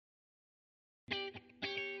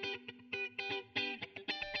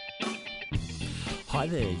Hi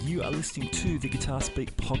there, you are listening to the Guitar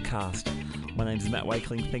Speak podcast. My name is Matt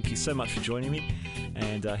Wakeling. Thank you so much for joining me.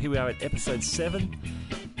 And here we are at episode 7.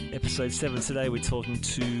 Episode 7 today, we're talking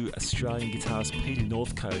to Australian guitarist Peter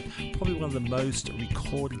Northcote, probably one of the most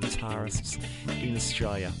recorded guitarists in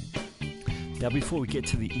Australia. Now, before we get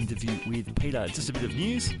to the interview with Peter, just a bit of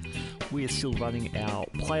news. We are still running our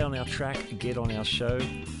Play on Our Track, Get on Our Show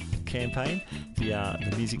campaign.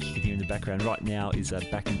 The music you can hear in the background right now is a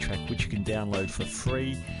backing track which you can download for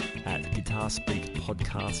free at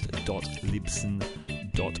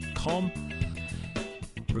guitarspeakpodcast.libsyn.com.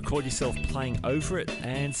 Record yourself playing over it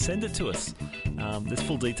and send it to us. There's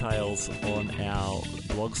full details on our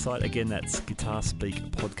blog site. Again, that's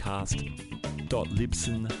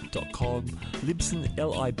guitarspeakpodcast.libsyn.com. Libsyn,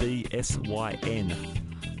 Libsyn.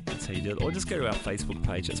 That's how you do it. Or just go to our Facebook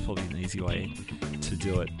page. That's probably an easy way to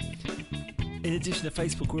do it. In addition to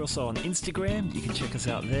Facebook, we're also on Instagram. You can check us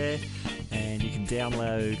out there, and you can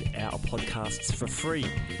download our podcasts for free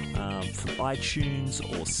from iTunes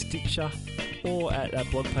or Stitcher, or at our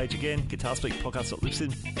blog page again,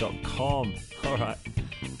 guitarspeakpodcast.libsyn.com. All right.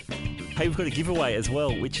 Hey, we've got a giveaway as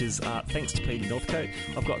well, which is thanks to Peter Northcote.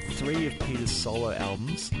 I've got 3 of Peter's solo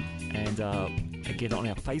albums, and again, on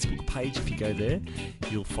our Facebook page, if you go there,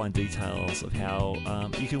 you'll find details of how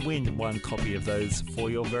you can win one copy of those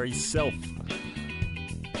for your very self.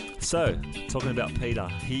 So, talking about Peter,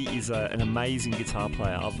 he is an amazing guitar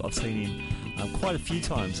player. I've seen him quite a few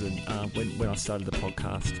times, and when I started the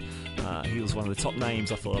podcast, he was one of the top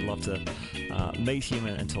names. I thought I'd love to meet him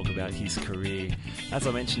and talk about his career. As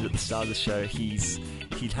I mentioned at the start of the show,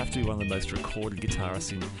 he'd have to be one of the most recorded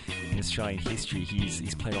guitarists in Australian history.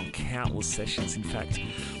 He's played on countless sessions. In fact,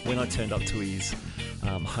 when I turned up to his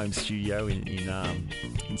home studio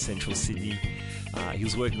in central Sydney, he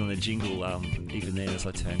was working on a jingle even then as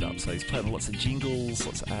I turned up. So he's played on lots of jingles,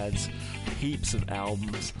 lots of ads, heaps of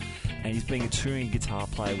albums, and he's been a touring guitar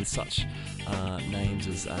player with such names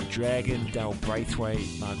as Dragon, Darryl Braithwaite,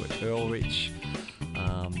 Margaret Earlrich,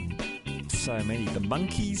 so many. The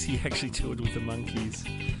Monkees, he actually toured with the Monkees,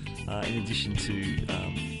 in addition to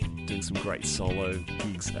doing some great solo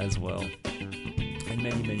gigs as well, and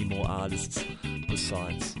many, many more artists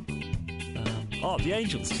besides. The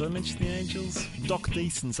Angels. Did I mention the Angels? Doc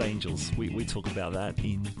Neeson's Angels. We talk about that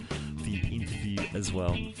in the interview as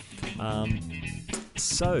well.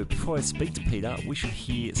 So, before I speak to Peter, we should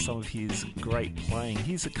hear some of his great playing.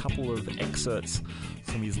 Here's a couple of excerpts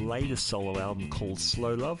from his latest solo album called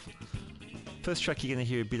Slow Love. First track you're going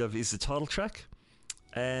to hear a bit of is the title track,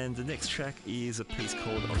 and the next track is a piece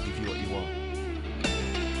called I'll Give You What You Want.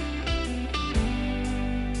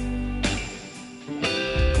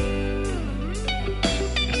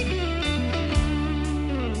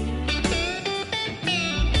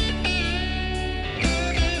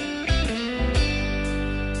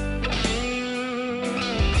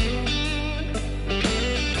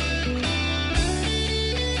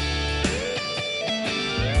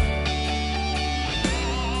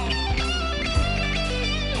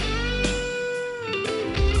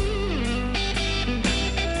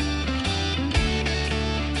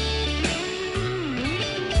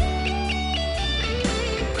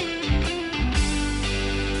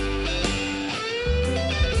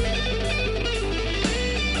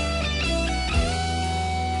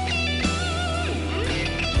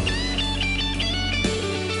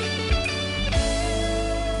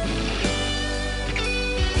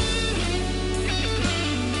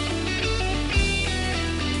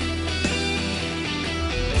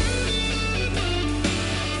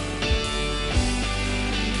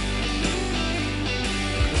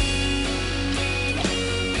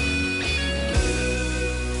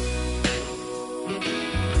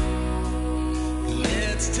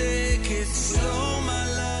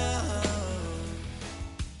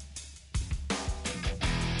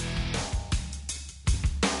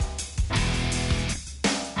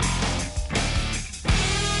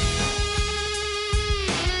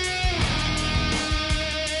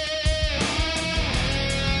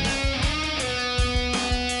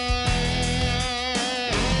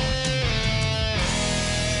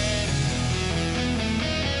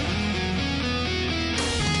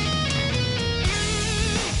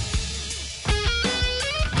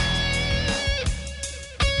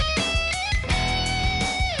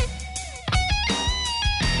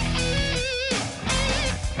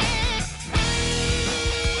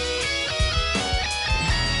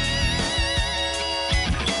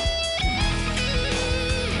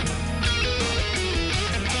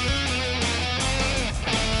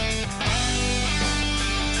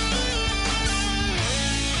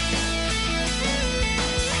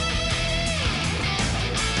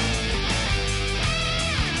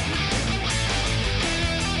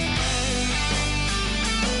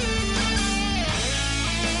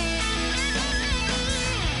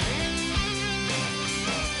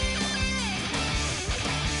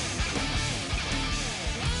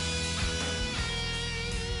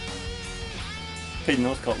 Peter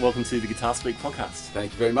Northcott. Welcome to the Guitar Speak podcast.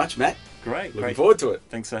 Thank you very much, Matt. Great. Looking forward to it.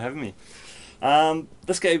 Thanks for having me.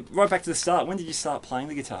 Let's go right back to the start. When did you start playing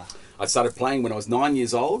the guitar? I started playing when I was 9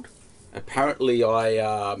 years old. Apparently, I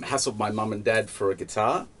hassled my mum and dad for a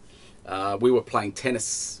guitar. We were playing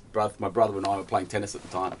tennis. My brother and I were playing tennis at the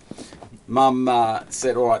time. Mum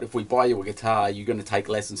said, all right, if we buy you a guitar, you're going to take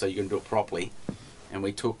lessons, so you're going to do it properly. And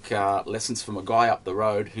we took lessons from a guy up the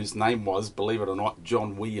road whose name was, believe it or not,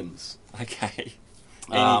 John Williams. Okay.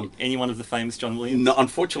 Any one of the famous John Williams? No,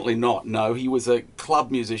 unfortunately not. No, he was a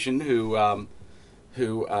club musician who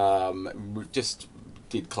just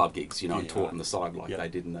did club gigs, and taught on the side like they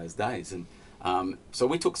did in those days. And so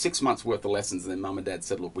we took 6 months worth of lessons, and then Mum and Dad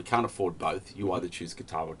said, look, we can't afford both. You either choose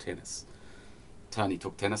guitar or tennis. Tony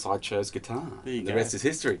took tennis, I chose guitar. The rest is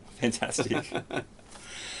history. Fantastic.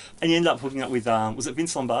 And you ended up hooking up with, was it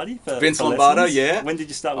Vince Lombardi? Vince Lombardo, lessons? yeah. When did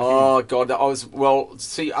you start with him? Oh, God,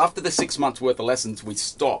 after the 6 months worth of lessons, we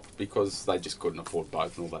stopped because they just couldn't afford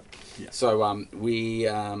both and all that. Yeah. So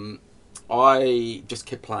I just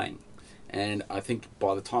kept playing. And I think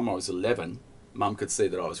by the time I was 11, Mum could see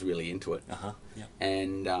that I was really into it. Yeah.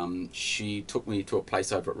 And she took me to a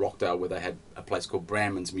place over at Rockdale where they had a place called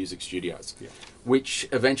Brandman's Music Studios, which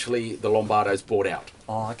eventually the Lombardos bought out.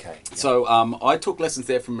 Oh, okay. Yeah. So I took lessons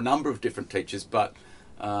there from a number of different teachers, but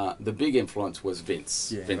the big influence was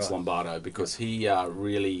Vince Lombardo, because he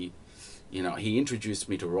really, he introduced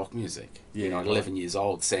me to rock music. At 11 years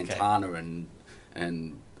old, Santana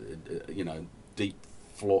and Deep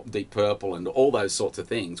Purple and all those sorts of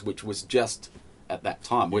things, which was just at that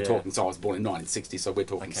time. We're talking, so I was born in 1960, so we're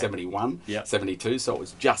talking 71, 72, so it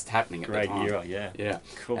was just happening at the time. Great era, yeah.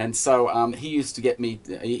 Cool. And so he used to get me,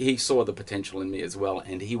 he saw the potential in me as well,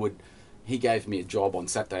 and he gave me a job on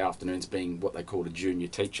Saturday afternoons being what they called a junior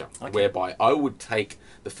teacher, whereby I would take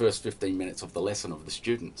the first 15 minutes of the lesson of the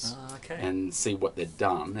students and see what they'd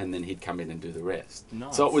done, and then he'd come in and do the rest.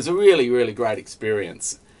 Nice. So it was a really, really great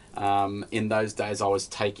experience. In those days, I was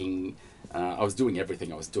doing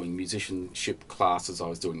everything. I was doing musicianship classes, I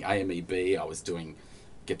was doing AMEB, I was doing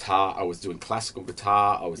guitar, I was doing classical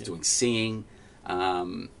guitar, I was doing singing.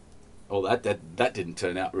 All that didn't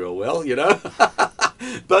turn out real well,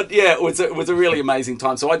 But yeah, it was a really amazing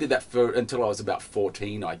time. So I did that until I was about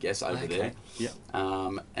 14, I guess, over there. Yeah.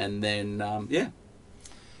 And then,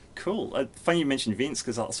 Cool. Funny you mentioned Vince,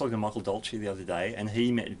 because I was talking to Michael Dolce the other day, and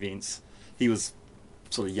he met Vince. He was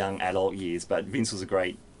sort of young adult years, but Vince was a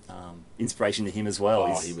great inspiration to him as well.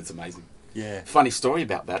 Oh, he was amazing. Yeah. Funny story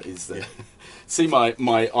about that is that see my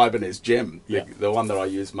Ibanez Gem, the one that I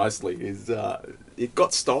use mostly, is it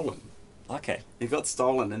got stolen. Okay. It got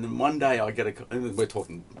stolen, and then one day I get and we're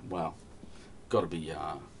talking, got to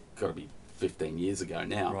be 15 years ago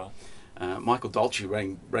now. Right. Michael Dolce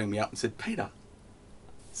rang me up and said, Peter,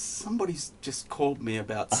 somebody's just called me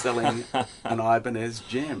about selling an Ibanez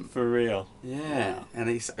Gem. For real? Yeah. Wow. And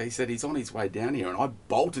he said he's on his way down here, and I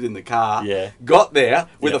bolted in the car, got there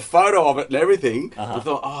with a photo of it and everything. I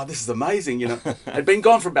thought, oh, this is amazing, I'd been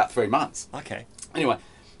gone for about 3 months. Okay. Anyway,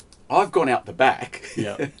 I've gone out the back,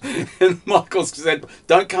 Yeah. and Michael's said,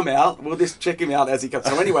 don't come out, we'll just check him out as he comes.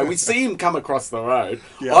 So anyway, we see him come across the road.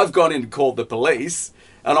 Yeah. I've gone in and called the police,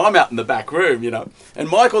 and I'm out in the back room, and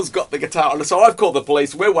Michael's got the guitar, and so I've called the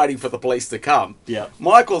police. We're waiting for the police to come. Yeah.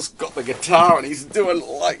 Michael's got the guitar, and he's doing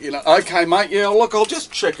like, okay, mate, look, I'll just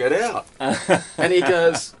check it out. And he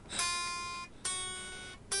goes,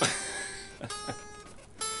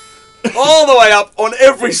 all the way up on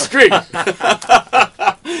every string,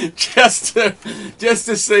 just to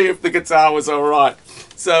see if the guitar was all right.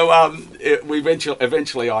 So we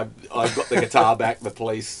eventually I got the guitar back. The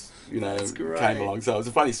police, came along. So it was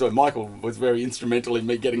a funny story. Michael was very instrumental in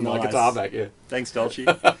me getting my guitar back. Yeah. Thanks, Dolce.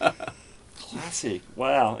 Classic.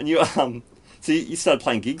 Wow. And you so you started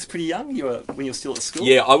playing gigs pretty young. When you were still at school.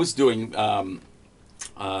 Yeah, I was doing.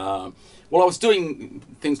 I was doing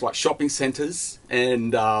things like shopping centres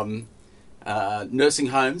and nursing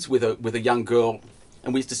homes with a young girl,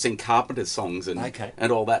 and we used to sing Carpenter's songs and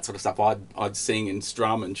all that sort of stuff. I'd sing and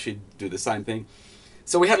strum, and she'd do the same thing.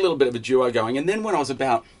 So we had a little bit of a duo going. And then when I was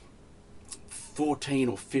about 14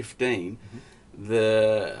 or 15,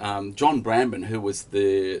 the John Brandman, who was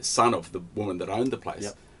the son of the woman that owned the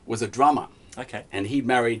place, was a drummer. Okay. And he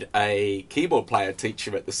married a keyboard player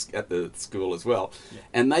teacher at the school as well. Yeah.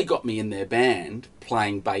 And they got me in their band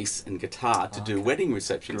playing bass and guitar to do wedding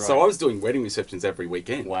receptions. Great. So I was doing wedding receptions every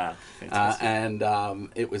weekend. Wow.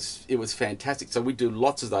 Fantastic. It was fantastic. So we do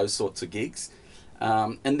lots of those sorts of gigs.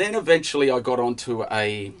 And then eventually I got onto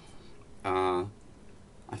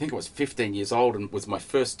I think I was 15 years old, and it was my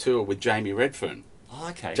first tour with Jamie Redfern. Oh,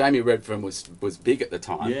 okay. Jamie Redfern was big at the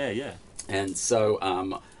time. Yeah, yeah. And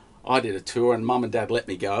so I did a tour, and Mum and Dad let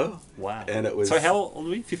me go. Wow. And it was... So how old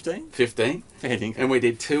were we? 15? 15. Fair dinkum. And we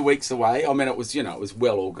did 2 weeks away. I mean, it was, it was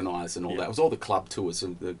well organised and all Yeah. that. It was all the club tours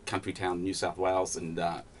in the country town, New South Wales and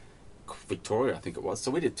Victoria, I think it was.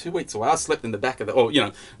 So we did 2 weeks away. I slept in the back of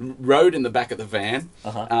rode in the back of the van.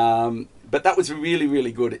 Uh-huh. But that was a really,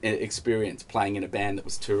 really good experience, playing in a band that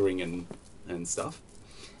was touring and stuff.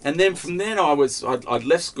 And then from then I'd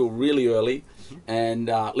left school really early and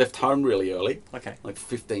left home really early. Okay. Like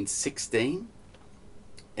 15, 16.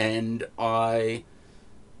 And I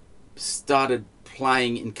started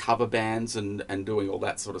playing in cover bands and doing all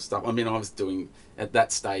that sort of stuff. I mean, I was doing... At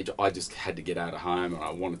that stage, I just had to get out of home, and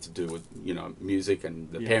I wanted to do with, music,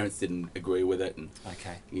 and the parents didn't agree with it. And,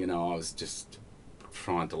 Okay. I was just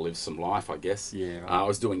trying to live some life, I guess. Yeah, right. I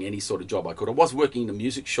was doing any sort of job I could. I was working in a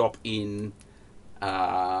music shop in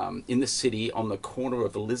the city on the corner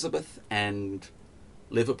of Elizabeth and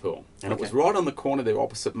Liverpool. And it was right on the corner there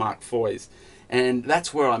opposite Mark Foy's. And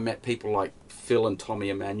that's where I met people like Phil and Tommy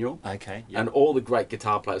Emmanuel. Okay. Yep. And all the great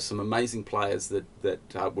guitar players, some amazing players that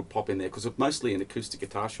would pop in there, because it was mostly an acoustic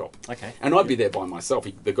guitar shop. Okay. And I'd be there by myself.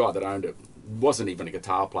 The guy that owned it wasn't even a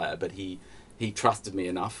guitar player, but he trusted me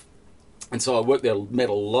enough. And so I worked there, met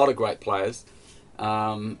a lot of great players.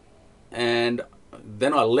 And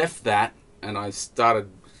then I left that and I started,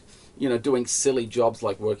 doing silly jobs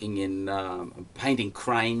like working in painting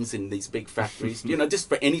cranes in these big factories, just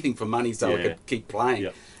for anything for money so I could keep playing.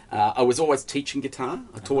 Yep. I was always teaching guitar.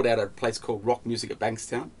 I taught out at a place called Rock Music at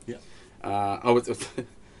Bankstown. Yeah. I was...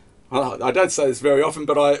 I don't say this very often,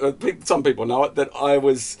 but some people know it, that I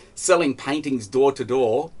was selling paintings door to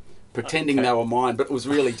door, pretending they were mine, but it was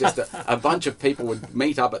really just a bunch of people would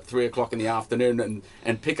meet up at 3 o'clock in the afternoon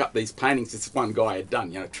and pick up these paintings this one guy had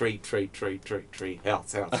done, tree,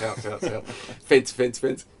 house,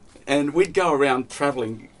 fence. And we'd go around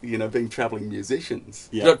travelling, being travelling musicians,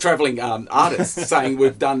 travelling artists, saying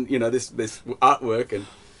we've done, this artwork,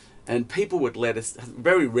 and people would let us,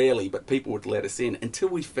 very rarely, but people would let us in until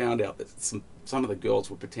we found out that some of the girls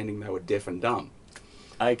were pretending they were deaf and dumb.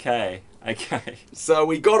 Okay. So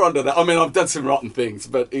we got onto that. I mean, I've done some rotten things,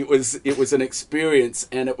 but it was an experience,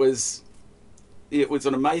 and it was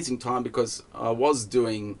an amazing time because I was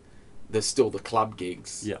doing still the club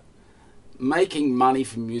gigs. Yeah. Making money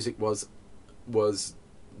from music was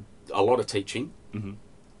a lot of teaching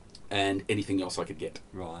and anything else I could get.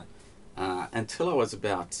 Right. Until I was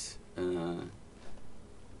about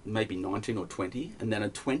maybe 19 or 20. And then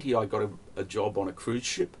at 20 I got a job on a cruise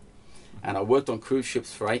ship. And I worked on cruise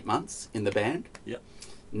ships for 8 months in the band. Yep.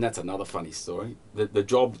 And that's another funny story. The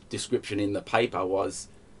job description in the paper was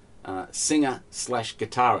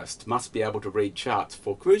singer/guitarist, must be able to read charts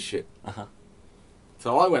for cruise ship. Uh-huh.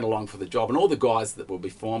 So I went along for the job, and all the guys that were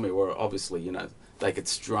before me were obviously, they could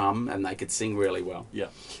strum and they could sing really well. Yeah.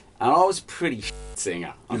 And I was a pretty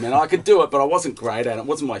singer. I mean, I could do it, but I wasn't great at it. It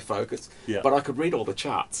wasn't my focus. Yeah. But I could read all the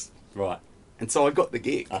charts. Right. And so I got the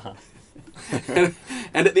gig. Uh-huh.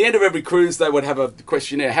 and at the end of every cruise, they would have a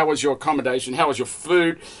questionnaire. How was your accommodation? How was your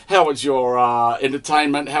food? How was your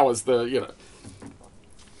entertainment? How was the,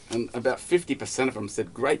 And about 50% of them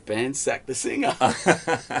said, great band, sack the singer.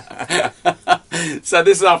 So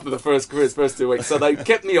this is after the first 2 weeks. So they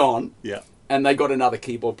kept me on. Yeah. And they got another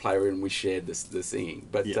keyboard player and we shared the singing.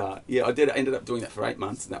 But I ended up doing that for 8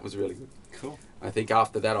 months, and that was really good. Cool. I think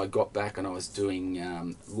after that I got back and I was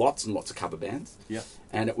doing lots and lots of cover bands. Yeah.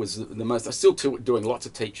 And it was the most... I still doing lots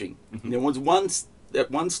of teaching. Mm-hmm. There was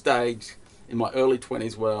at one stage in my early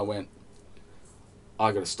 20s where I went,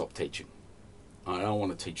 I got to stop teaching. I don't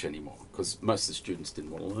want to teach anymore, because most of the students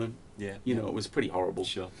didn't want to learn. Yeah. It was pretty horrible.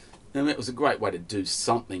 Sure. I mean, it was a great way to do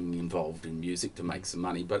something involved in music to make some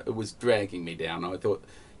money, but it was dragging me down. I thought,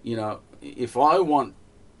 if I want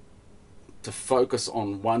to focus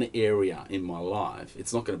on one area in my life,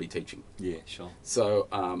 it's not going to be teaching. Yeah, sure. So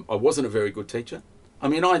I wasn't a very good teacher. I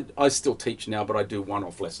mean, I still teach now, but I do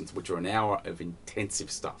one-off lessons, which are an hour of intensive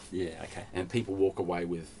stuff. Yeah, okay. And people walk away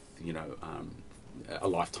with, a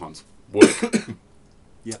lifetime's work.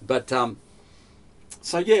 Yeah. But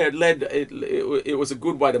so yeah, it was a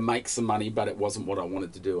good way to make some money, but it wasn't what I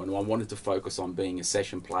wanted to do, and I wanted to focus on being a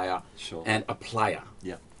session player and a player.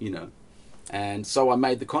 Yeah. And so I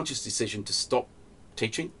made the conscious decision to stop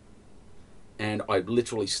teaching, and I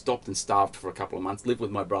literally stopped and starved for a couple of months. Lived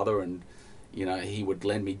with my brother, and he would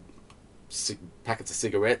lend me packets of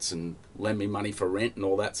cigarettes and lend me money for rent and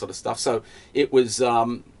all that sort of stuff. So it was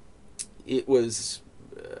a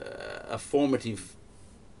formative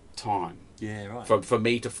time. Yeah, right. For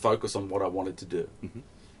me to focus on what I wanted to do. Mm-hmm.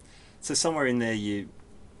 So somewhere in there,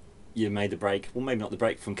 you made the break, well, maybe not the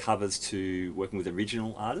break, from covers to working with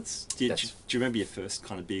original artists. Do you remember your first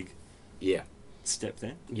kind of big Yeah. step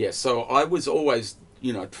there? Yeah, so I was always,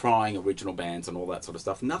 trying original bands and all that sort of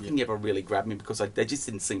stuff. Nothing ever really grabbed me because they just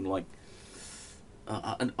didn't seem like...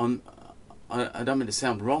 I don't mean to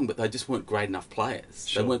sound wrong, but they just weren't great enough players.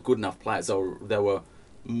 Sure. They weren't good enough players. They were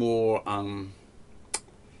more,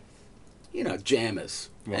 jammers.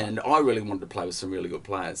 Right. And I really wanted to play with some really good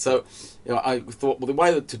players. So I thought, well, the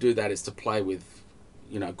way to do that is to play with,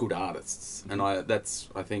 good artists. And I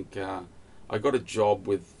think I got a job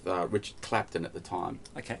with Richard Clapton at the time.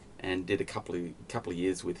 Okay. And did a couple of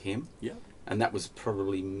years with him. Yeah. And that was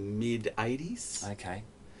probably mid-'80s. Okay.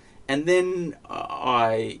 And then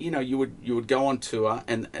you would go on tour,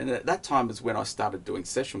 and at that time was when I started doing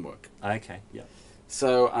session work. Okay. Yeah.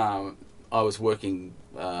 So I was working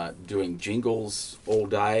doing jingles all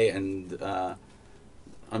day, and I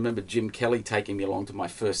remember Jim Kelly taking me along to my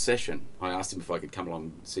first session. I asked him if I could come along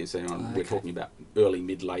and see us. We're talking about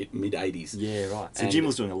mid-'80s. Yeah, right. So And Jim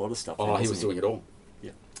was doing a lot of stuff. Oh, he was doing it all.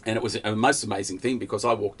 Yeah. And it was a most amazing thing because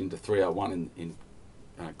I walked into 301 in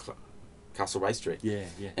Castlereagh Street. Yeah,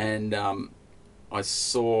 yeah. And I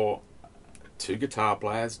saw 2 guitar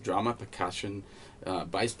players, drummer, percussion,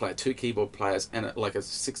 bass player, 2 keyboard players, and like a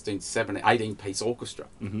 16, 17, 18-piece orchestra,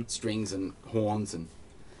 strings and horns.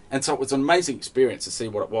 And so it was an amazing experience to see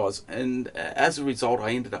what it was. And as a result,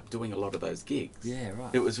 I ended up doing a lot of those gigs. Yeah, right.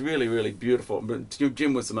 It was really, really beautiful. But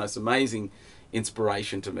Jim was the most amazing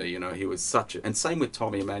inspiration to me. He was such a... And same with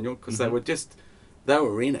Tommy Emmanuel, because they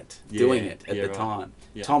were in it, doing it at the time.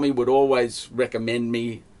 Yeah. Tommy would always recommend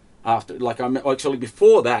me after, actually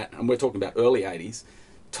before that, and we're talking about early 80s,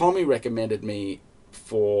 Tommy recommended me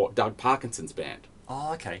for Doug Parkinson's band.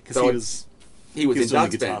 Oh, okay. Because so he was in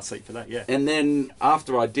Doug's the guitar band. seat for that, yeah. And then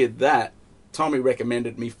after I did that, Tommy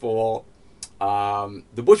recommended me for the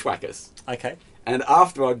Bushwhackers. Okay. And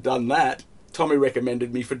after I'd done that, Tommy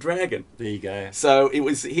recommended me for Dragon. There you go. So he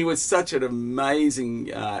was such an amazing,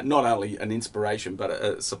 not only an inspiration, but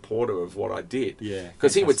a supporter of what I did. Yeah.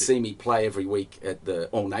 Because he would see me play every week at the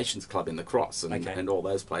All Nations Club in the Cross and all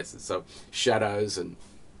those places. So Shadows and...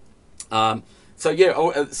 So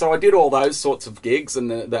I did all those sorts of gigs,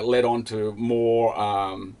 and that led on to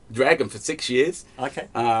more Dragon for 6 years. Okay.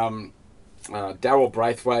 Daryl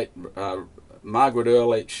Braithwaite, Margaret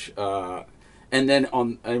Ehrlich, and then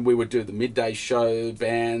we would do the midday show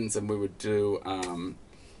bands, and we would do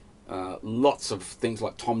lots of things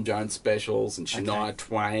like Tom Jones specials and Shania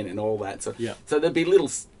Twain and all that. So there'd be little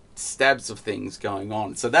stabs of things going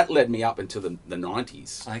on. So that led me up into the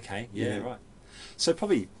 90s. Okay, yeah, right. So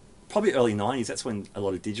probably early 90s, that's when a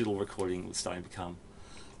lot of digital recording was starting to become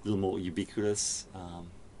a little more ubiquitous.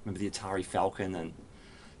 Remember the Atari Falcon, and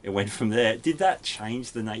it went from there. Did that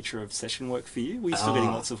change the nature of session work for you? Were you still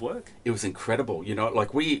getting lots of work? It was incredible,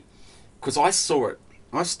 because I saw it.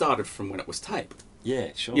 I started from when it was tape.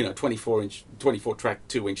 Yeah, sure. 24 track,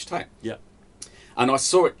 2-inch tape. Yeah. And I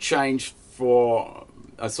saw it change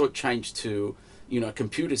to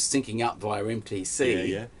computers syncing up via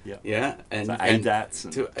MTC. Yeah. And so ADATs.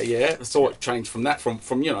 I saw it change from that, from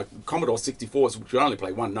Commodore 64s, which would only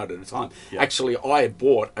play one note at a time. Yeah. Actually, I had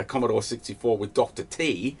bought a Commodore 64 with Dr.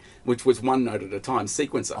 T, which was one note at a time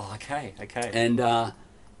sequencer. Oh, okay.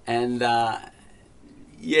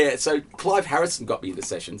 So Clive Harrison got me into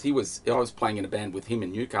sessions. I was playing in a band with him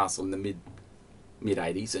in Newcastle in the mid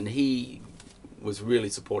 80s, and he was really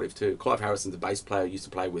supportive too. Clive Harrison's a bass player, used to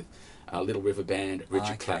play with Little River Band,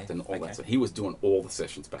 Richard Clapton, all that. So he was doing all the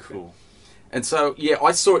sessions back then. And so,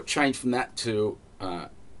 I saw it change from that to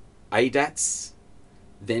ADATs,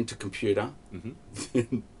 then to computer,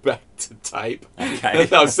 then back to tape. Okay.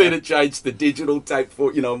 I've seen it change to digital tape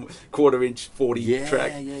for, 1/4-inch 40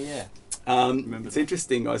 track. Yeah. It's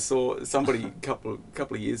interesting. I saw somebody a couple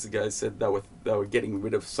of years ago said they were getting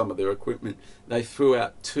rid of some of their equipment. They threw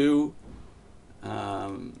out 2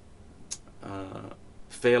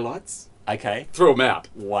 Fairlights. Okay. Threw them out.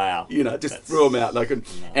 Wow. Threw them out. They could,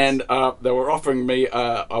 nice. And they were offering me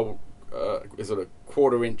a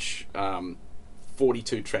 1/4-inch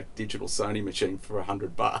 42-track digital Sony machine for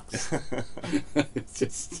 $100. It's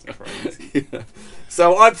just crazy.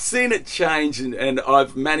 So I've seen it change, and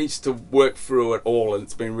I've managed to work through it all, and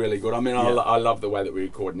it's been really good. I mean, I love the way that we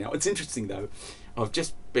record now. It's interesting though. I've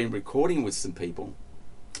just been recording with some people,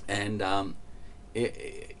 and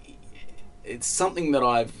it's something that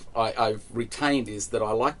I've retained, is that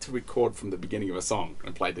I like to record from the beginning of a song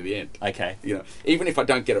and play to the end. Okay. Even if I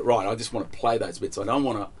don't get it right, I just want to play those bits. I don't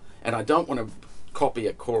want to copy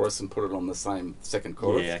a chorus and put it on the same second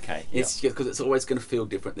chorus. Yeah, okay. It's just because it's always going to feel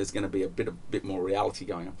different. There's going to be a bit more reality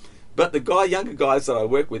going on. But the younger guys that I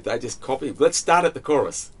work with, they just copy him. Let's start at the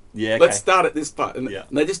chorus. Yeah, okay. Let's start at this part. And Yeah.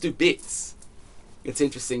 they just do bits. It's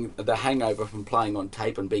interesting, the hangover from playing on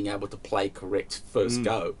tape and being able to play correct first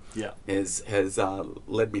go Yeah. has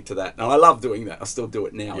led me to that. And I love doing that. I still do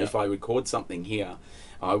it now. Yeah. If I record something here,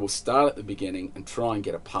 I will start at the beginning and try and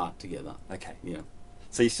get a part together. Okay. Yeah.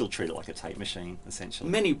 So you still treat it like a tape machine, essentially?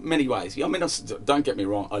 Many ways. I mean, don't get me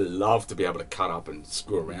wrong. I love to be able to cut up and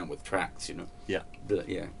screw around with tracks, you know. Yeah. But,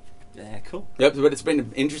 yeah. Yeah, cool. Yep, but it's been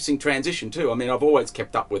an interesting transition too. I mean, I've always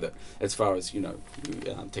kept up with it as far as,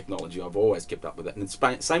 technology. I've always kept up with it. And it's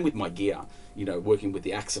same with my gear, working with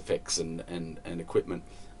the Axe effects and equipment.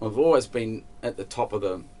 I've always been at the top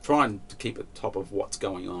of trying to keep at the top of what's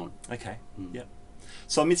going on. Okay, yeah.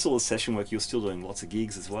 So amidst all the session work, you're still doing lots of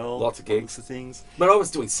gigs as well? Lots of gigs. Lots of things? But I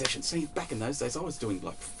was doing sessions. See, back in those days, I was doing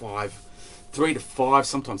like 3 to 5,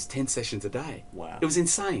 sometimes 10 sessions a day. Wow. It was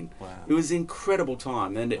insane. Wow. It was incredible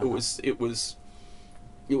time, and it was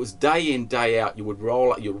day in, day out. You would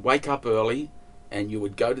you'd wake up early, and you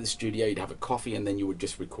would go to the studio. You'd have a coffee, and then you would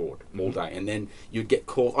just record all day. And then you'd get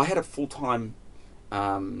called. I had a full-time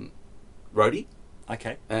roadie,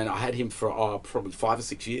 Okay. and I had him for probably 5 or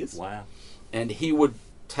 6 years. Wow. And he would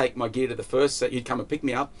take my gear to the first set. He'd come and pick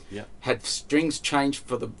me up. Yeah. Had strings changed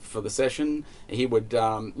for the session. He would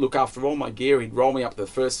look after all my gear. He'd roll me up to the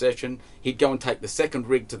first session. He'd go and take the second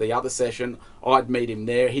rig to the other session. I'd meet him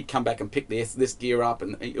there. He'd come back and pick this gear up,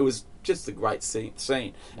 and it was just a great scene.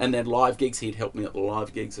 And then live gigs, he'd help me at the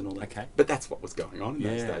live gigs and all that. Okay. But that's what was going on in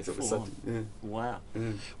those days. It was full such, on. Wow.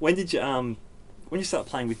 Yeah. When did you start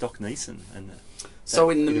playing with Doc Neeson? So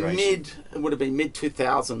in the iteration? it would have been mid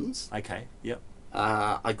 2000s. Okay. Yep.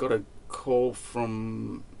 I got a call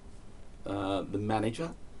from the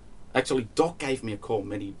manager. Actually, Doc gave me a call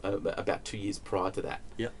about 2 years prior to that.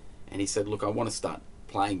 Yep. And he said, "Look, I want to start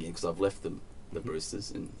playing again because I've left the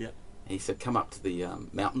Brewsters." And, Yep. and he said, "Come up to the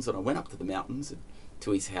mountains." And I went up to the mountains and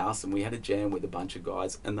to his house, and we had a jam with a bunch of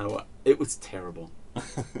guys, and it was terrible.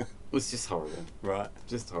 It was just horrible. Right.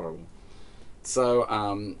 Just horrible. So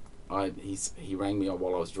he rang me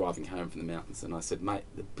while I was driving home from the mountains, and I said, "Mate,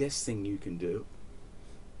 the best thing you can do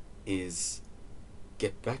is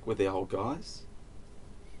get back with the old guys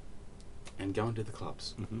and go into the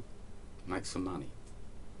clubs, make some money."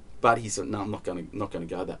 But he said, "No, I'm not going to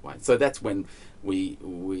go that way." So that's when he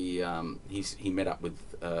met up with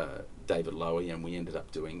David Lowy, and we ended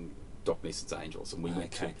up doing Doc Neeson's Angels, and we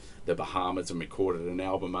went to the Bahamas and recorded an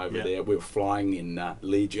album over there. We were flying in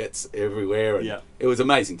Learjets everywhere, and it was an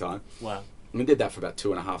amazing time. Wow. And we did that for about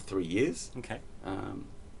 2.5, 3 years. Okay.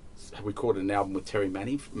 Recorded an album with Terry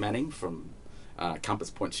Manning from Compass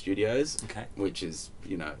Point Studios, which is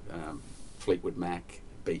Fleetwood Mac,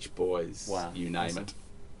 Beach Boys, you name it.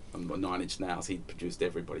 And 9 Inch Nails, he produced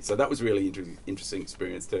everybody. So that was really interesting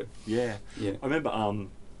experience too. Yeah. I remember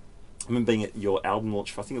being at your album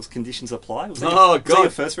launch for, I think it was Conditions Apply. Was that God. Was that your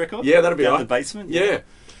first record? Yeah, that'd be Down right. in the basement? Yeah.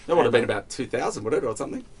 That would have been about 2000, would it, or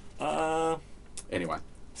something? Anyway.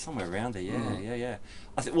 Somewhere around there, yeah.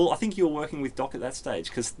 I think you were working with Doc at that stage,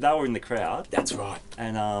 because they were in the crowd. That's right.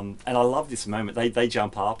 And I love this moment. They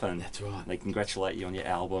jump up and that's right. They congratulate you on your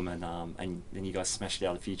album, and then you guys smashed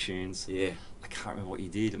out a few tunes. Yeah. I can't remember what you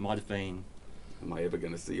did. It might have been... Am I ever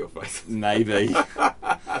going to see your face? Maybe.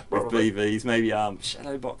 With BVs, maybe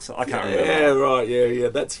Shadowboxer. I can't remember. Yeah, right. Yeah,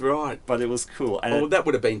 that's right. But it was cool. And that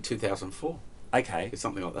would have been 2004. Okay.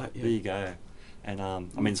 Something like that. Yeah. There you go. And I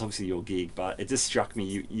mean, it's obviously your gig, but it just struck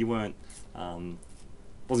me you weren't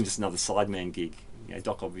wasn't just another sideman gig.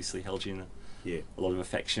 Doc obviously held you in a lot of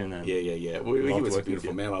affection. And yeah. Well, he was a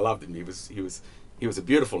beautiful man. I loved him. He was a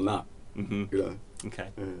beautiful nut. Mm-hmm. Okay.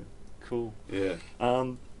 Yeah. Cool. Yeah.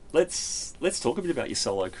 Let's talk a bit about your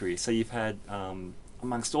solo career. So you've had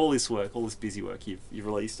amongst all this work, all this busy work, you've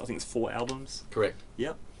released, I think it's 4 albums. Correct.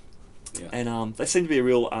 Yep. Yeah. And they seem to be a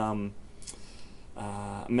real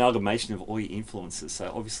amalgamation of all your influences.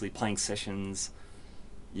 So obviously playing sessions,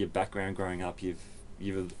 your background growing up,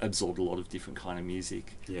 you've absorbed a lot of different kind of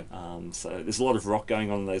music. Yeah. So there's a lot of rock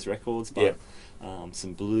going on in those records, but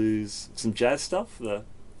some blues, some jazz stuff.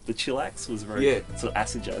 The Chillax was very sort of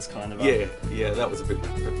acid jazz kind of. Yeah, that was a bit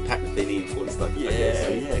Pat Metheny influence, though.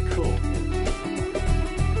 Yeah, cool.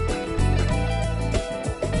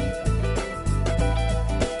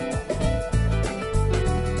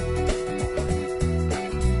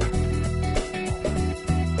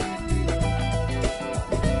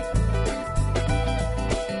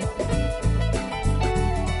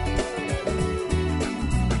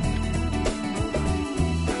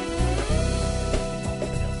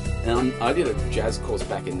 I did a jazz course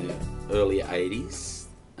back in the early 80s,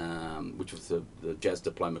 which was the jazz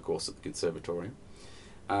diploma course at the Conservatorium.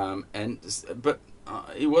 But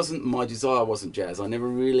it wasn't my desire. Wasn't jazz. I never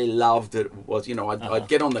really loved it. Was I'd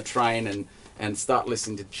get on the train and start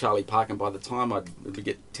listening to Charlie Parker, and by the time I'd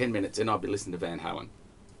get 10 minutes in, I'd be listening to Van Halen.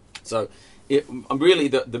 So, really,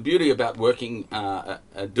 the beauty about working,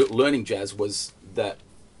 learning jazz was that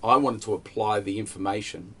I wanted to apply the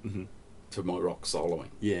information to my rock soloing.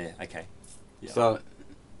 Yeah. Okay. Yeah.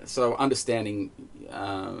 So understanding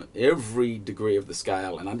every degree of the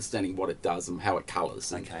scale and understanding what it does and how it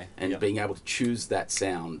colours, and being able to choose that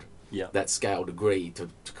sound, that scale degree to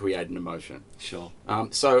create an emotion. Sure.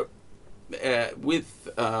 With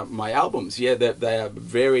my albums, they are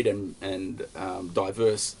varied and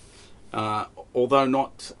diverse, although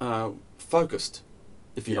not focused,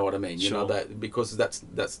 if you know what I mean. Sure. You know that, because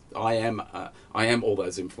I am all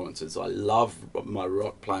those influences. I love my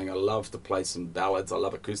rock playing. I love to play some ballads. I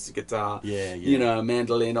love acoustic guitar. You know,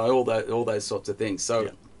 mandolin. All those sorts of things.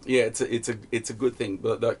 So it's a good thing.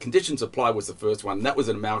 But the Conditions Apply was the first one. That was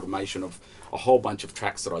an amalgamation of a whole bunch of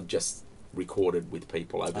tracks that I just recorded with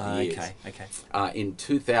people over the years. In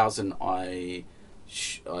 2000, I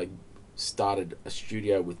started a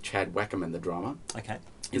studio with Chad Wackerman, the drummer.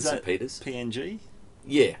 In St. Peters. PNG?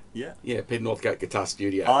 Yeah, Peter Northcote Guitar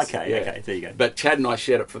Studios. Okay, there you go. But Chad and I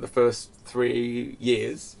shared it for the first 3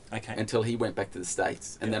 years, until he went back to the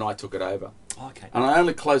States, and then I took it over. And I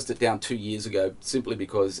only closed it down 2 years ago, simply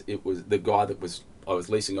because it was the guy that I was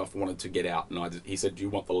leasing off wanted to get out, and he said, "Do you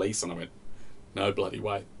want the lease?" And I went, "No bloody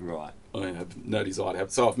way." Right. I have no desire to have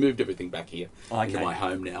it. So I've moved everything back here into my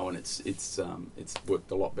home now, and it's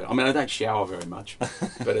worked a lot better. I mean, I don't shower very much,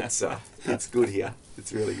 but it's good here.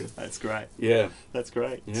 It's really good. That's great. Yeah, that's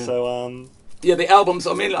great. Yeah. So the albums.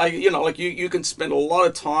 I mean, you can spend a lot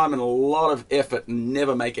of time and a lot of effort and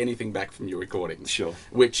never make anything back from your recordings. Sure.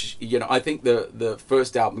 Which I think the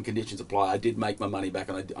first album, Conditions Apply, I did make my money back,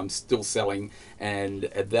 and I'm still selling, and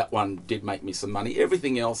that one did make me some money.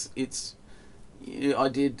 Everything else, I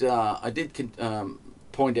did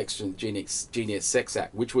Poindexter and Genius Sex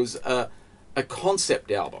Act, which was a concept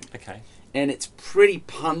album. And it's pretty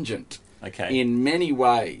pungent. In many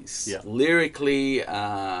ways. Lyrically,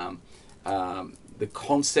 the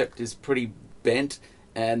concept is pretty bent,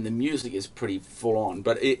 and the music is pretty full on.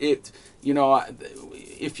 But if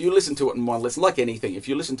you listen to it in one listen, like anything, if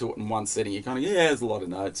you listen to it in one sitting, you kind of there's a lot of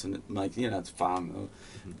notes, and it makes it's fun.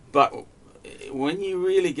 But when you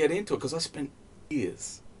really get into it, because I spent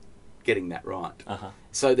years getting that right,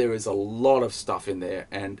 so there is a lot of stuff in there,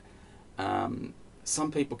 and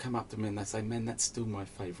some people come up to me and they say, "Man, that's still my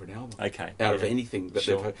favourite album." Out of anything that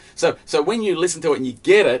they've heard. So when you listen to it and you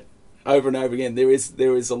get it over and over again, there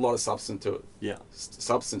is a lot of substance to it.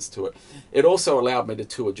 Substance to it. It also allowed me to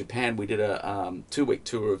tour Japan. We did a 2-week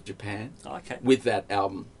tour of Japan. With that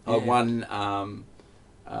album. I won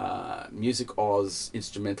Music Oz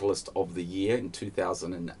Instrumentalist of the Year in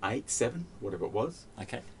 2008, 7, whatever it was.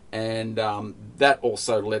 And that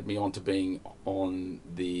also led me on to being on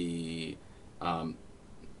the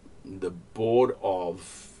board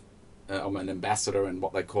of I'm an ambassador and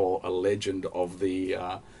what they call a legend of the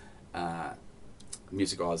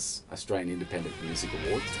Music Oz Australian Independent Music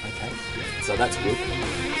Awards. So that's good.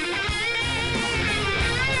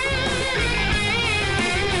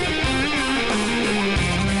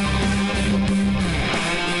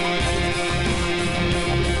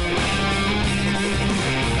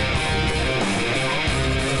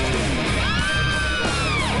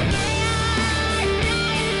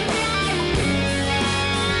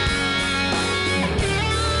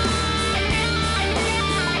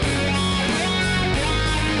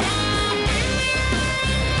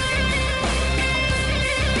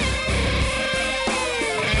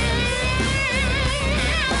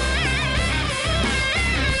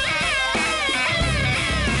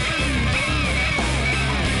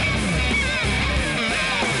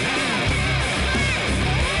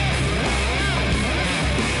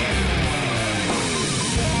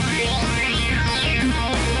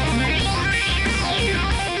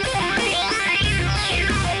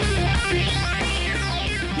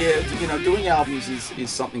 Doing albums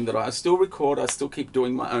is something that I still record. I still keep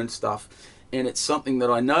doing my own stuff, and it's something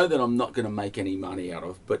that I know that I'm not going to make any money out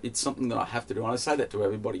of, but it's something that I have to do. And I say that to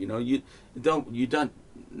everybody. You don't.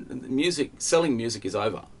 Selling music is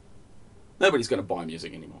over. Nobody's going to buy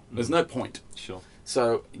music anymore. There's no point.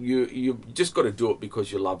 So you just got to do it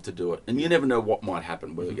because you love to do it, and you never know what might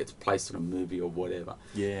happen, whether it gets placed in a movie or whatever.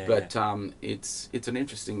 But it's an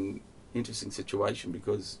interesting situation,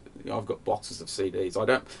 because I've got boxes of CDs.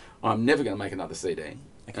 I'm never going to make another CD,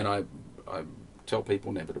 and I tell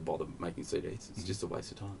people never to bother making CDs. It's just a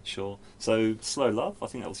waste of time. So Slow Love, I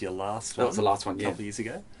think that was your last one. That was the last one, a couple of years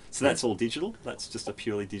ago. So that's all digital? That's just a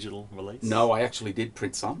purely digital release? No, I actually did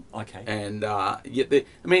print some. Okay. And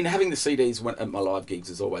having the CDs at my live gigs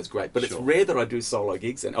is always great, but it's Sure. rare that I do solo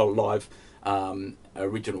gigs and live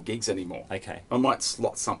original gigs anymore. Okay. I might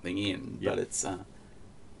slot something in, Yep. but it's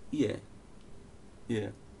yeah.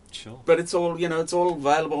 Sure. But it's all it's all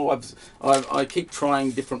available. I keep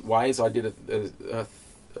trying different ways. I did a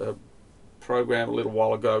program a little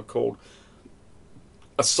while ago called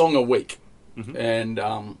A Song a Week, Mhm. and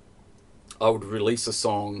I would release a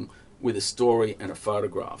song with a story and a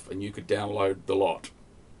photograph, and you could download the lot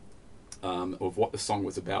of what the song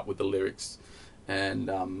was about with the lyrics, and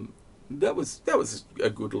that was a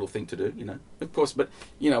good little thing to do, Of course, but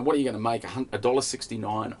what are you going to make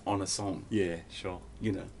 $1.69 on a song? Yeah, sure.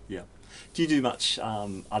 Yeah. Do you do much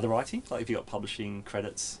other writing? Like, have you got publishing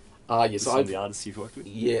credits Yes, with some of the artists you've worked with?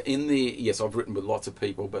 Yeah, yes, I've written with lots of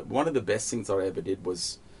people, but one of the best things I ever did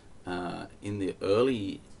was in the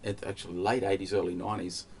late 80s, early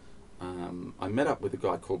 90s. I met up with a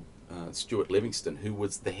guy called Stuart Livingston, who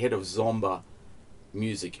was the head of Zomba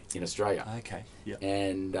music in Australia. Okay, yeah.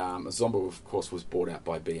 And Zomba, of course, was bought out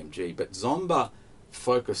by BMG, but Zomba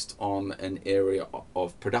focused on an area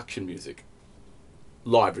of production music,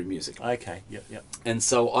 library music. Okay, yep. And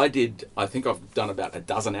so I think I've done about a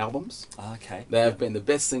dozen albums. Okay. They have been the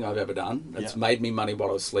best thing I've ever done. It's made me money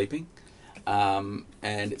while I was sleeping, and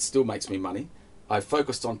it still makes me money. I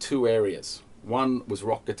focused on two areas. One was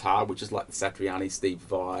rock guitar, which is like the Satriani, Steve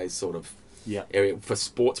Vai sort of area for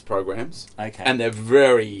sports programs. Okay. And they're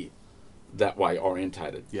very that way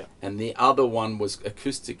orientated. Yeah. And the other one was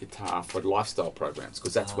acoustic guitar for lifestyle programs,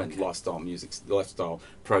 because that's when lifestyle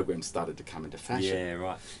programs started to come into fashion. Yeah,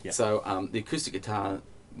 right. Yeah. So the acoustic guitar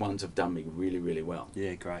ones have done me really, really well.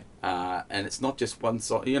 Yeah, great. And it's not just one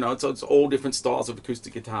song, it's all different styles of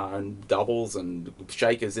acoustic guitar and doubles and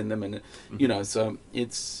shakers in them, and so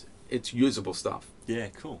it's usable stuff. Yeah,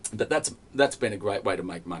 cool. But that's been a great way to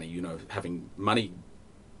make money, having money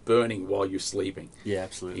burning while you're sleeping. Yeah,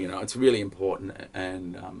 absolutely. It's really important,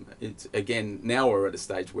 and it's again, now we're at a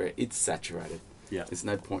stage where it's saturated. Yeah. There's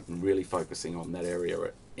no point in really focusing on that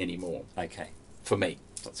area anymore. Okay. For me.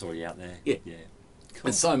 That's already out there. Yeah. Yeah. Cool.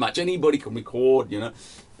 There's so much. Anybody can record,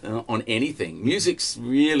 on anything. Music's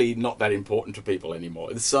really not that important to people anymore.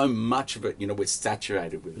 There's so much of it, we're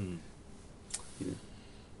saturated with it.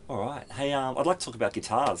 All right. Hey, I'd like to talk about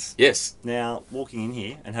guitars. Yes. Now, walking in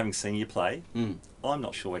here and having seen you play, I'm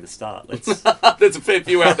not sure where to start. Let's. There's a fair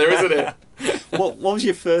few out there, isn't there? What was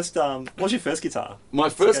your first? What was your first guitar? My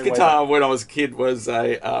first guitar when I was a kid was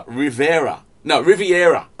a Riviera.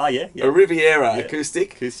 Oh yeah. A Riviera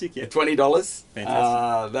acoustic. Acoustic, yeah. $20.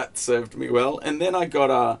 Fantastic. That served me well. And then I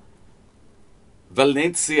got a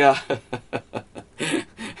Valencia, like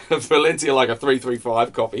a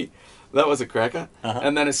 335 copy. That was a cracker.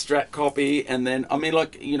 And then a Strat copy. And then,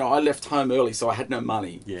 I left home early, so I had no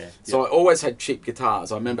money. Yeah. So I always had cheap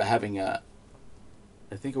guitars. I remember having I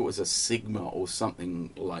think it was a Sigma or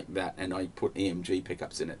something like that, and I put EMG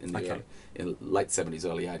pickups in it in the late 70s,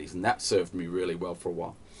 early 80s, and that served me really well for a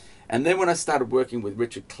while. And then when I started working with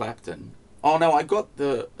Richard Clapton, I got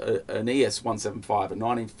an ES 175, a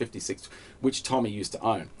 1956, which Tommy used to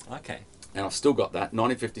own. Okay. And I've still got that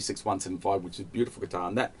 1956 175, which is a beautiful guitar,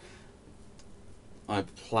 and that I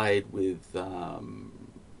played with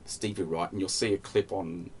Stevie Wright, and you'll see a clip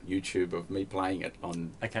on YouTube of me playing it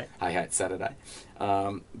on Hey Hey It's Saturday.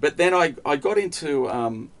 But then I got into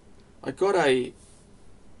I got a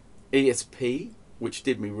ESP, which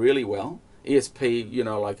did me really well. ESP,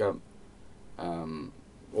 like a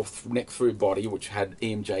neck through body, which had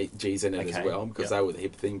EMGs in it as well, because they were the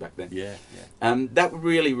hip thing back then. Yeah. That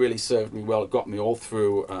really, really served me well. It got me all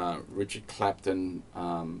through Richard Clapton,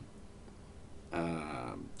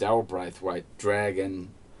 Darryl Braithwaite, Dragon,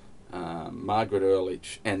 Margaret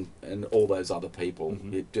Earlich, and all those other people.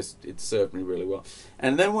 It served me really well.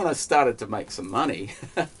 And then when I started to make some money,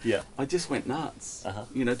 I just went nuts.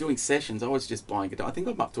 Doing sessions, I was just buying guitar. I think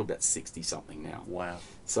I'm up to about 60 something now. Wow.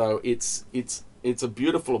 So it's a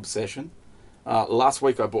beautiful obsession. Last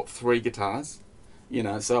week I bought 3 guitars.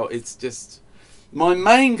 So it's just my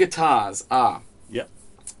main guitars are.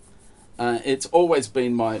 It's always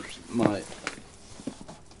been my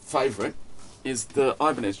favourite is the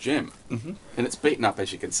Ibanez Gem, and it's beaten up,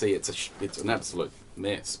 as you can see. It's an absolute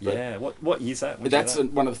mess. But What year's that? that's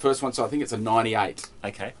one of the first ones. So I think it's a 98.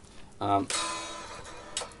 Okay.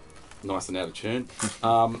 Nice and out of tune,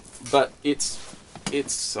 but it's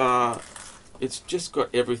just got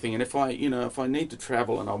everything. And if I need to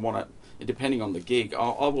travel and I want it, depending on the gig,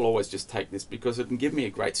 I will always just take this, because it can give me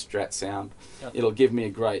a great Strat sound. It'll give me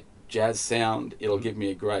a great jazz sound. It'll give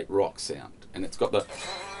me a great rock sound, and it's got the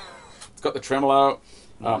It's got the tremolo,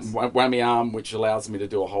 Nice. whammy arm, which allows me to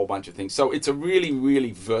do a whole bunch of things. So it's a really,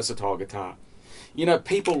 really versatile guitar. You know,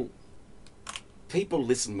 people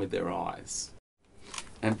listen with their eyes.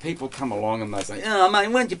 And people come along and they say, "Oh, mate,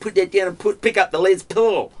 why don't you put that down and pick up the Les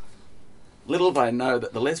Paul?" Little they know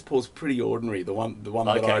that the Les Paul's pretty ordinary. The one that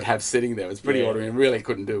Okay. I'd have sitting there was pretty Yeah. ordinary and really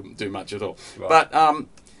couldn't do much at all. Right. But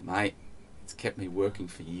mate, it's kept me working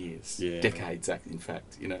for years, Yeah. decades, in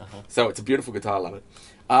fact. You know, Uh-huh. so it's a beautiful guitar. I love it.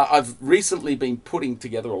 I've recently been putting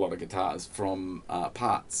together a lot of guitars from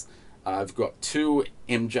parts. I've got 2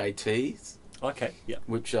 MJTs, Okay. Yeah.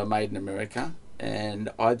 which are made in America, and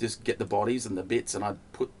I just get the bodies and the bits and I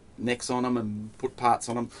put necks on them and put parts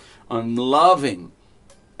on them. I'm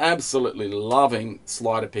absolutely loving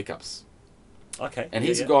slider pickups. Okay. And yeah,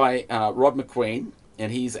 he's yeah. a guy, Rod McQueen,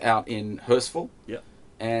 and he's out in Hurstville, Yeah.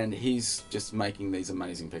 and he's just making these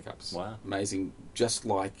amazing pickups. Wow. Amazing, just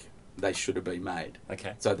like they should have been made.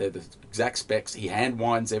 Okay. So they're the exact specs. He hand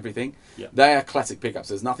winds everything. Yeah. They are classic pickups.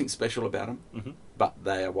 There's nothing special about them, Mm-hmm. but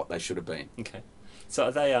they are what they should have been. Okay. So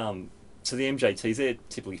are they so the MJTs, they're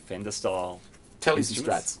typically Fender style Tellys and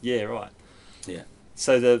instruments? Strats. Yeah, right. Yeah.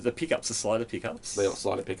 So the pickups are slider pickups. They're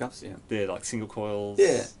slider pickups, yeah. They're like single coils.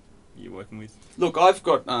 Yeah. You're working with. Look, I've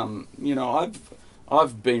got,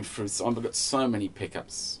 I've been through, I've got so many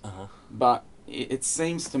pickups, Uh-huh. but it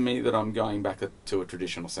seems to me that I'm going back to a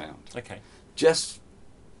traditional sound. Okay. Just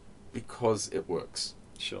because it works.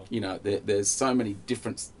 Sure. You know, there's so many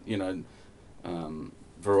different,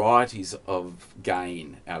 varieties of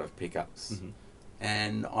gain out of pickups. Mm-hmm.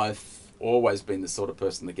 And I've always been the sort of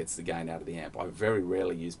person that gets the gain out of the amp. I very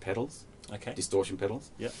rarely use pedals, Okay. distortion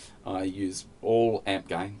pedals. Yep. I use all amp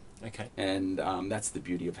gain. Okay. And that's the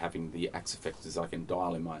beauty of having the Axe effects, is I can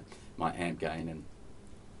dial in my amp gain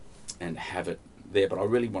and have it there. But I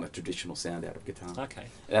really want a traditional sound out of guitar. Okay.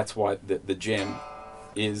 That's why the gem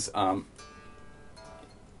is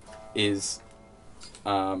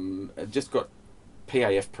just got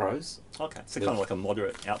PAF Pros. Okay. So kind of like a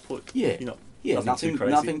moderate output. Yeah. You're not, Yeah, nothing too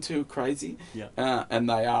crazy. nothing too crazy. Yeah. And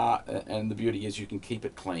they are, and the beauty is you can keep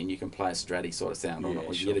it clean. You can play a stratty sort of sound on Yeah, it,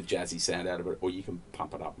 or sure. you get a jazzy sound out of it, or you can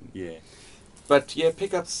pump it up. Yeah. But yeah,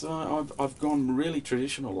 pickups. I've gone really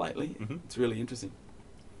traditional lately. Mhm. It's really interesting.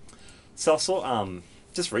 So I saw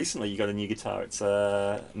just recently you got a new guitar. It's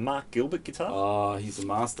a Mark Gilbert guitar. Oh, he's a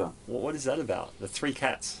master. What is that about? The Three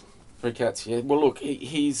Cats. Three Cats. Yeah. Well, look,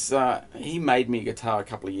 he made me a guitar a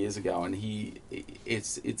couple of years ago, and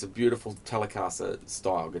it's a beautiful Telecaster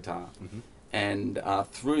style guitar, Mm-hmm. and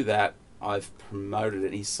through that I've promoted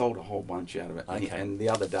it. He sold a whole bunch out of it. Okay. And the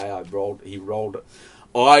other day I rolled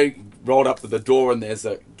up to the door, and there's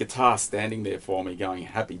a guitar standing there for me, going,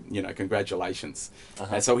 "Happy, congratulations."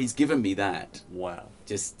 Uh-huh. And so he's given me that Wow.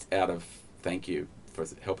 just out of thank you for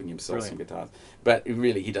helping him sell some Brilliant. guitars. But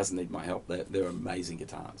really, he doesn't need my help. They're amazing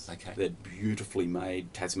guitars. Okay. They're beautifully made,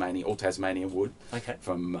 all Tasmanian wood, Okay.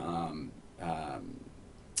 from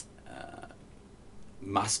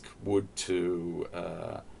musk wood to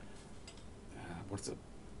what's it,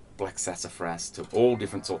 black sassafras, to all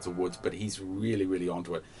different sorts of woods. But he's really, really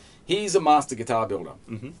onto it. He's a master guitar builder.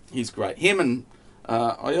 Mm-hmm. He's great. Him and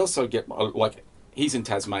I also get he's in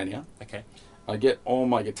Tasmania. Okay. I get all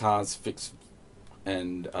my guitars fixed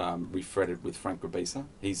and refretted with Frank Grabisa.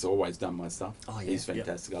 He's always done my stuff. Oh, yeah, He's yep.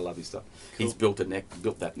 fantastic. I love his stuff. Cool. He's built that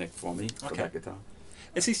neck for me for Okay. that guitar.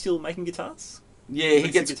 Is he still making guitars? Yeah,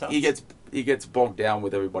 Makes the he gets bogged down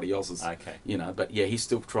with everybody else's. Okay. But yeah, he's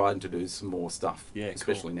still trying to do some more stuff. Yeah, cool.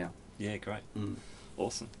 especially now. Yeah, great. Mm.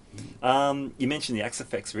 Awesome. You mentioned the Axe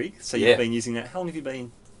FX rig, so Yeah. you've been using that. How long have you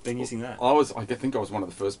been using that? I think I was one of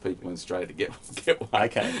the first people in Australia to get one.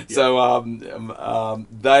 Okay. Yeah. So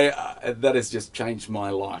that has just changed my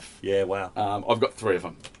life. Yeah, wow. I've got 3 of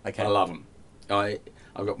them. Okay. I love them.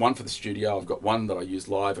 I've got one for the studio. I've got one that I use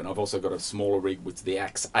live, and I've also got a smaller rig, which is the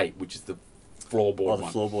Axe 8, which is the floorboard the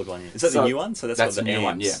one. floorboard one. Yeah. Is that So the new one? So that's got that's the the new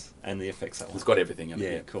one, amps and the effects. That one. It's got everything in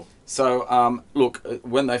it. Yeah, cool. So look,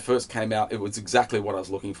 when they first came out, it was exactly what I was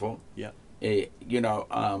looking for. Yeah.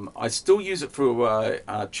 I still use it through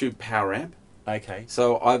a tube power amp. Okay.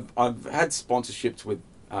 So I've had sponsorships with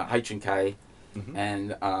H&K, Mhm.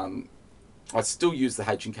 and I still use the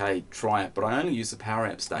H&K Triumph, but I only use the power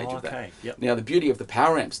amp stage Oh, of that. okay. Yep. Now the beauty of the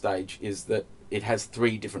power amp stage is that it has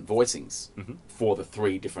 3 different voicings Mhm. for the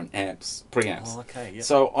 3 different preamps. Oh, okay. Yeah.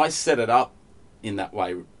 So I set it up in that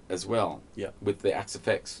way as well. Yep. With the Axe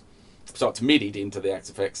FX. So it's MIDI'd into the Axe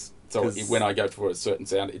FX. So 'Cause- when I go for a certain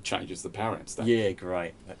sound, it changes the power amp stage. Yeah,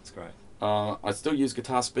 great. That's great. I still use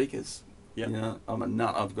guitar speakers. Yep. I'm a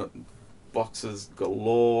nut. I've got boxes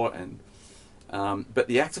galore, and but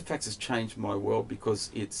the Axe FX has changed my world because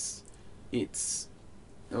it's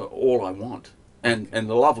all I want. And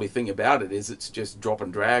the lovely thing about it is it's just drop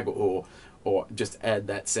and drag, or just add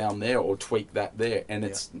that sound there, or tweak that there, and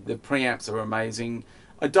the preamps are amazing.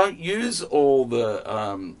 I don't use all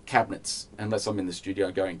the cabinets unless I'm in the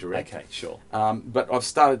studio going direct. Okay, sure. But I've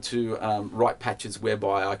started to write patches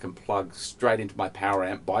whereby I can plug straight into my power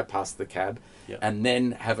amp, bypass the cab, and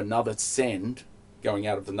then have another send going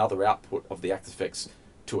out of another output of the Axe-Fx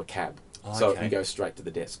to a cab. So it can go straight to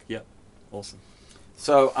the desk. Yep, awesome.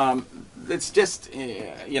 So it's just,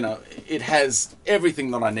 it has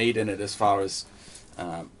everything that I need in it as far as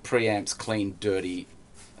preamps, clean, dirty,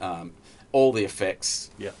 all the effects.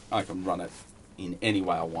 Yep. I can run it in any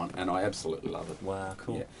way I want, and I absolutely love it. Wow,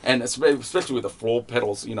 cool. Yeah. And especially with the floor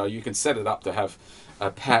pedals, you can set it up to have a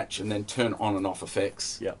patch and then turn on and off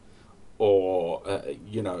effects. Yep. Or,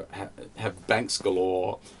 have banks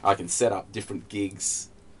galore. I can set up different gigs,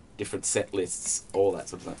 different set lists, all that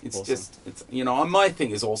sort of thing. It's awesome. My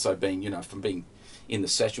thing has also been, from being in the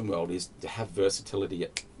session world, is to have versatility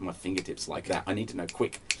at my fingertips like that. I need to know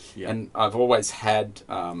quick. Yep. And I've always had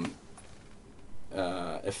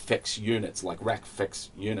effects units, like rack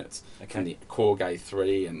effects units, from the Korg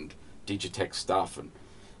A3 and Digitech stuff, and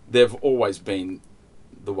they've always been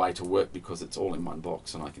the way to work because it's all in one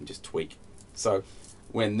box and I can just tweak. So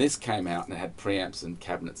when this came out and it had preamps and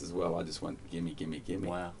cabinets as well, I just went, gimme, gimme, gimme.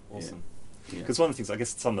 Wow, awesome. Yeah. Because one of the things, I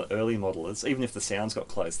guess, some of the early modelers, even if the sounds got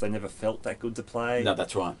close, they never felt that good to play. No,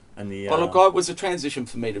 that's right. And the well, look, it was a transition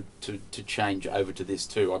for me to change over to this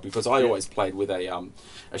too, because I always played with a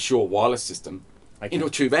Shure wireless system into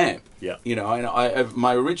a tube amp. Yeah. And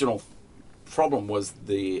my original problem was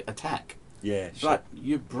the attack. Yeah, sure. But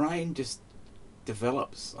your brain just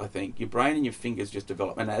develops, I think. Your brain and your fingers just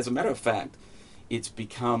develop. And as a matter of fact, it's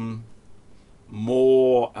become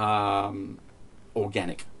more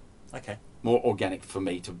organic. Okay. More organic for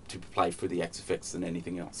me to play through the Axe-Fx than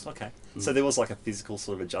anything else. Okay. So there was like a physical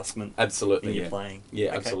sort of adjustment absolutely, in your playing? Yeah,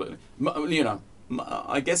 okay. Absolutely.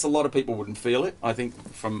 I guess a lot of people wouldn't feel it. I think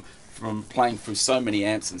from playing through so many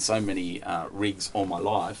amps and so many rigs all my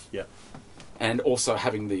life. Yeah. And also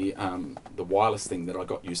having the wireless thing that I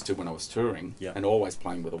got used to when I was touring, and always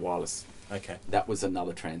playing with a wireless. Okay. That was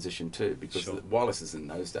another transition too, because the wirelesses in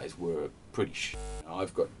those days were pretty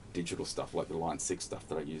I've got digital stuff like the Line 6 stuff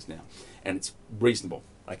that I use now, and it's reasonable.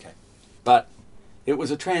 Okay. But it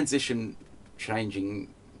was a transition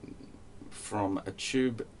changing from a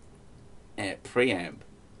tube preamp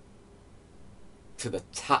to the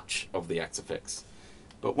touch of the Axe-Fx.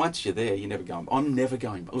 But once you're there, you're never going. I'm never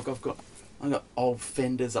going. Look, I've got old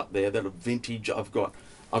Fenders up there that are vintage. I've got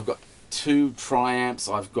 2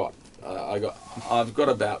 Triamps. I've got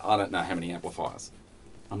about, I don't know how many amplifiers.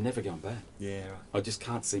 I'm never going back. Yeah, right. I just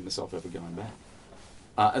can't see myself ever going back.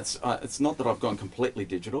 It's not that I've gone completely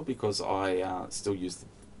digital, because I still use the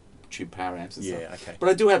tube power amps and stuff. Yeah, okay. But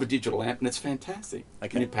I do have a digital amp, and it's fantastic.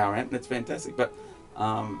 Okay. New power amp, and it's fantastic. But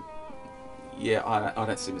I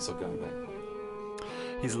don't see myself going back.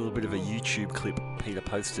 Here's a little bit of a YouTube clip Peter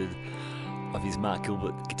posted of his Mark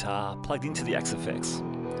Gilbert guitar plugged into the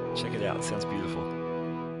Axe-Fx. Check it out, it sounds beautiful.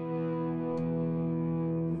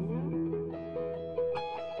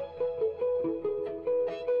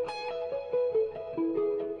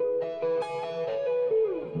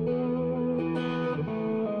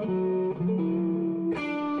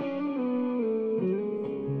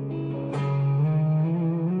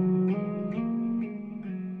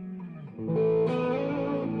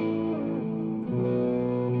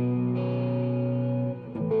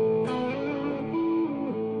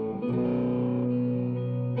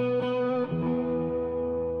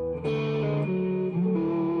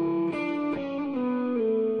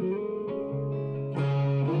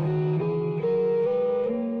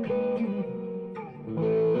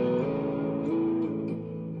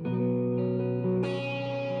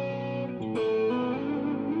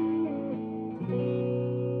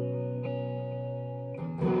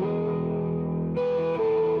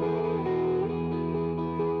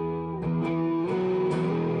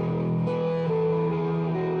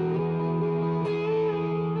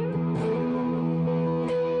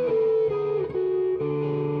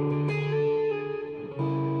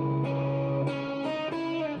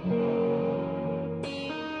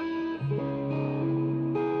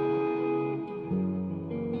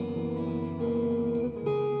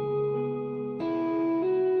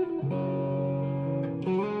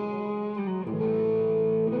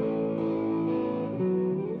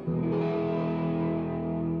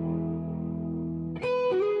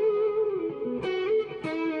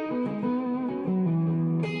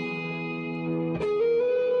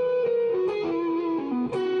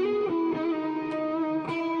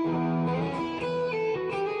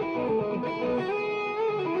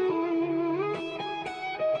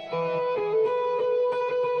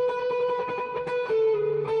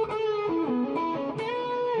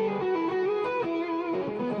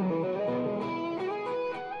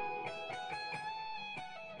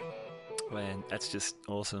 Man, that's just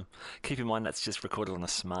awesome. Keep in mind that's just recorded on a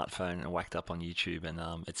smartphone and whacked up on YouTube, and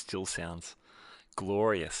it still sounds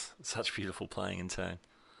glorious. Such beautiful playing and tone.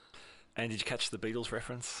 And did you catch the Beatles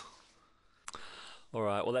reference? All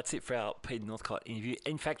right, well, that's it for our Peter Northcott interview.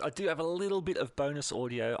 In fact, I do have a little bit of bonus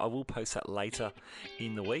audio. I will post that later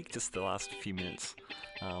in the week, just the last few minutes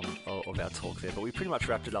of our talk there. But we pretty much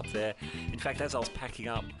wrapped it up there. In fact, as I was packing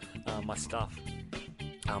up my stuff,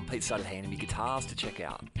 Pete started handing me guitars to check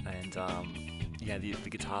out. And the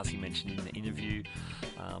guitars he mentioned in the interview,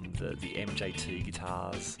 the MJT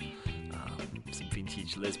guitars, some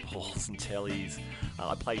vintage Les Pauls and Tellys.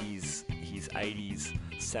 I played his 80s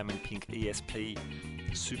Salmon Pink ESP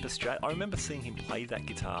Super Strat. I remember seeing him play that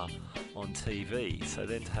guitar on TV, so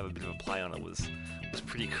then to have a bit of a play on it was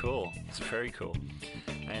pretty cool. It was very cool.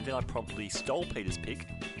 And then I promptly stole Peter's pick.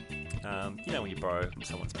 When you borrow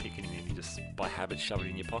someone's pick and then you just by habit shove it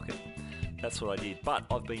in your pocket. That's what I did. But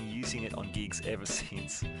I've been using it on gigs ever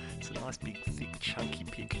since. It's a nice big thick chunky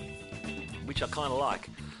pick, which I kind of like.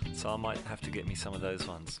 So I might have to get me some of those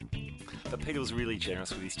ones. But Peter was really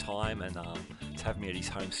generous with his time, and to have me at his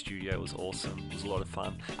home studio was awesome. It was a lot of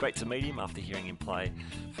fun. Great to meet him after hearing him play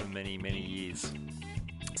for many, many years.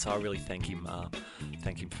 So I really thank him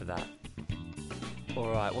for that.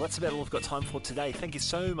 Alright, well that's about all we've got time for today. Thank you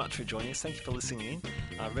so much for joining us. Thank you for listening in.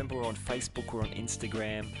 Remember, we're on Facebook, we're on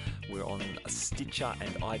Instagram, we're on Stitcher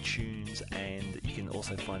and iTunes, and you can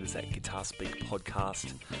also find us at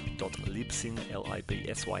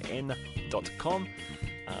guitarspeakpodcast.libsyn.com.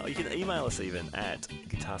 You can email us even at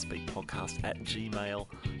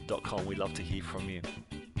guitarspeakpodcast@gmail.com. We'd love to hear from you.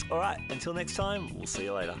 Alright, until next time, we'll see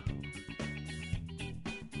you later.